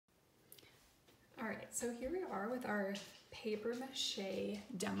right, so here we are with our paper mache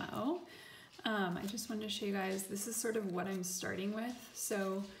demo. I just wanted to show you guys, this is sort of what I'm starting with.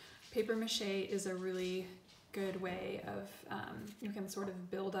 So paper mache is a really good way of, you can sort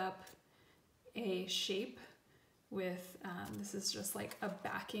of build up a shape with, this is just like a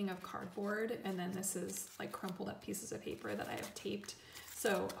backing of cardboard, and then this is like crumpled up pieces of paper that I have taped.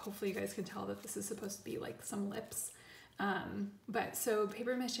 So hopefully you guys can tell that this is supposed to be like some lips. But so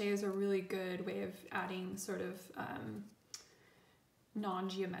paper mache is a really good way of adding sort of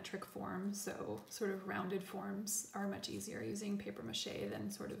non-geometric forms. So sort of rounded forms are much easier using paper mache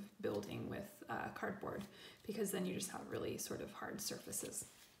than sort of building with cardboard, because then you just have really sort of hard surfaces.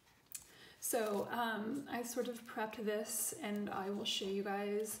 So I sort of prepped this, and I will show you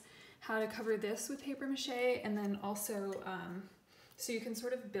guys how to cover this with paper mache, and then also so you can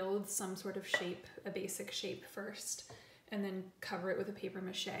sort of build some sort of shape, a basic shape first, and then cover it with a paper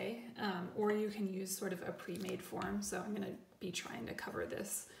mache, or you can use sort of a pre-made form. So I'm gonna be trying to cover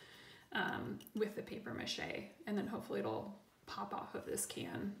this with the paper mache, and then hopefully it'll pop off of this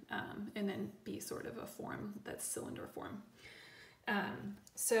can and then be sort of a form that's cylinder form.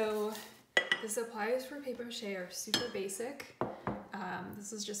 So the supplies for paper mache are super basic.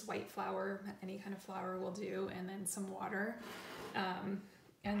 This is just white flour, any kind of flour will do, and then some water.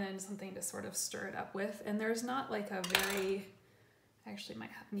 And then something to sort of stir it up with. And there's not like a very, I actually might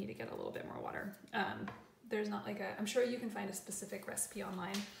need to get a little bit more water. There's not like a, I'm sure you can find a specific recipe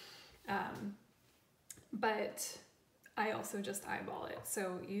online, but I also just eyeball it.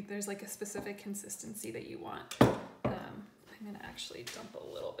 So there's like a specific consistency that you want. I'm gonna actually dump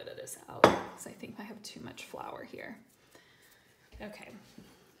a little bit of this out because I think I have too much flour here. Okay,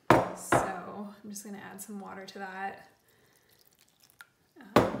 so I'm just gonna add some water to that.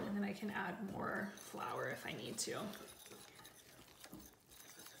 And then I can add more flour if I need to.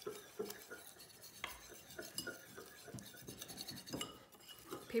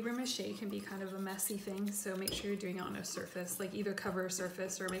 Paper mache can be kind of a messy thing, so make sure you're doing it on a surface, like either cover a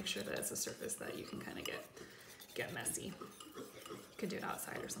surface or make sure that it's a surface that you can kind of get messy. You could do it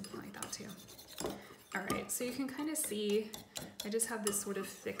outside or something like that too. All right, so you can kind of see, I just have this sort of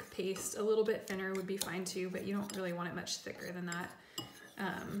thick paste. A little bit thinner would be fine too, but you don't really want it much thicker than that.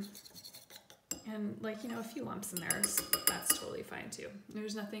 And like, you know, a few lumps in there, that's totally fine too.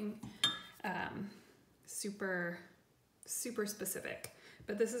 There's nothing super specific,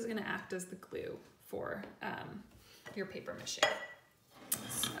 but this is gonna act as the glue for your paper mache.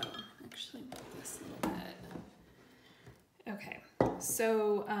 So actually move this a little bit. Okay,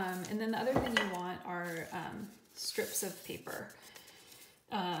 so, and then the other thing you want are strips of paper.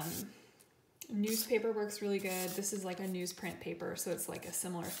 Newspaper works really good. This is like a newsprint paper, so it's like a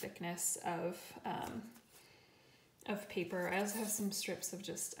similar thickness of paper. I also have some strips of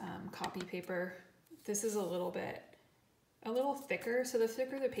just copy paper. This is a little thicker, so the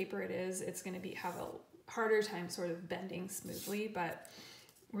thicker the paper it is, it's going to have a harder time sort of bending smoothly, but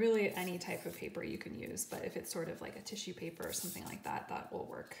really any type of paper you can use. But if it's sort of like a tissue paper or something like that, that will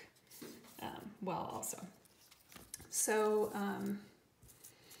work well also. So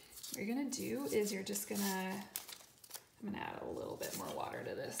what you're gonna do is you're just gonna, I'm gonna add a little bit more water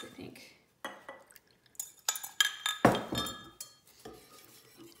to this, I think.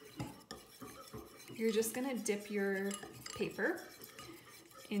 You're just gonna dip your paper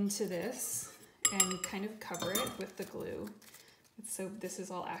into this and kind of cover it with the glue. So this is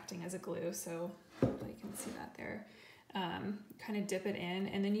all acting as a glue, so you can see that there. Kind of dip it in,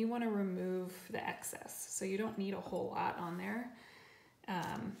 and then you wanna remove the excess. So you don't need a whole lot on there.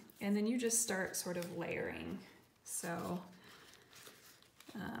 And then you just start sort of layering. So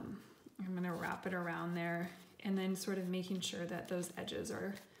I'm gonna wrap it around there, and then sort of making sure that those edges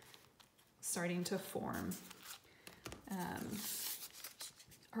are starting to form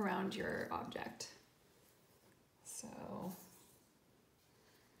around your object. So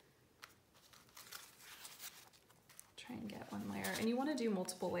try and get one layer, and you wanna do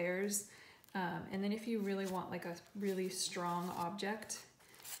multiple layers. And then if you really want like a really strong object,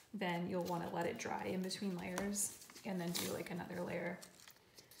 then you'll want to let it dry in between layers and then do like another layer.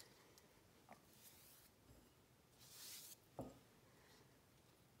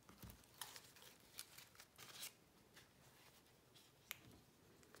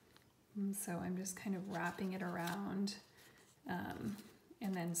 And so I'm just kind of wrapping it around and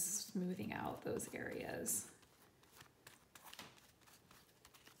then smoothing out those areas.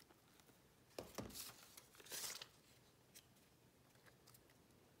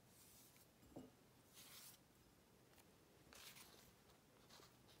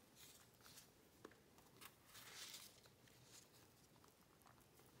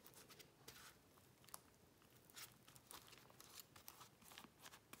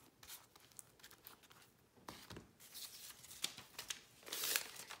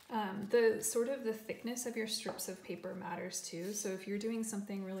 The sort of the thickness of your strips of paper matters too. So if you're doing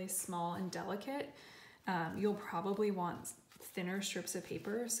something really small and delicate, you'll probably want thinner strips of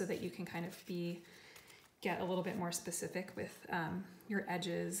paper so that you can kind of get a little bit more specific with your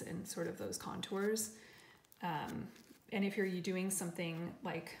edges and sort of those contours. And if you're doing something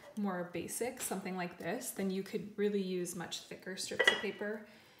like more basic, something like this, then you could really use much thicker strips of paper.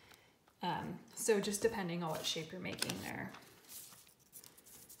 So just depending on what shape you're making there.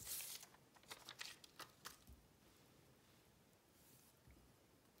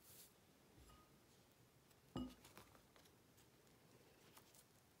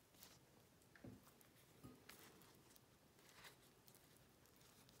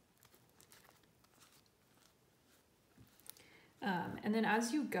 And then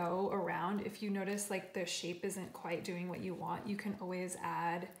as you go around, if you notice like the shape isn't quite doing what you want, you can always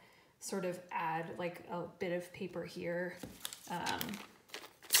add like a bit of paper here. Let's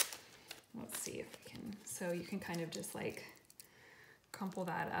see if we can, so you can kind of just like crumple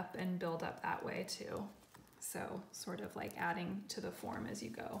that up and build up that way too. So sort of like adding to the form as you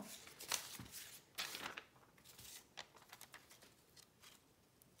go.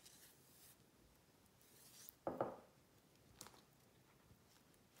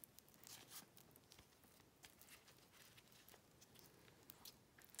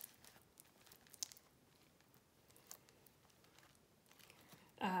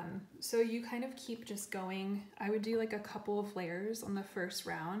 So you kind of keep just going. I would do like a couple of layers on the first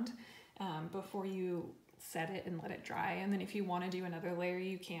round before you set it and let it dry. And then if you want to do another layer,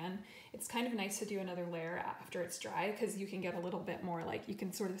 you can. It's kind of nice to do another layer after it's dry because you can get a little bit more, like you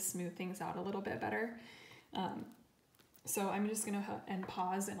can sort of smooth things out a little bit better. So I'm just going to end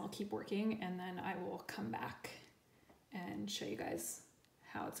pause and I'll keep working, and then I will come back and show you guys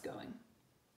how it's going.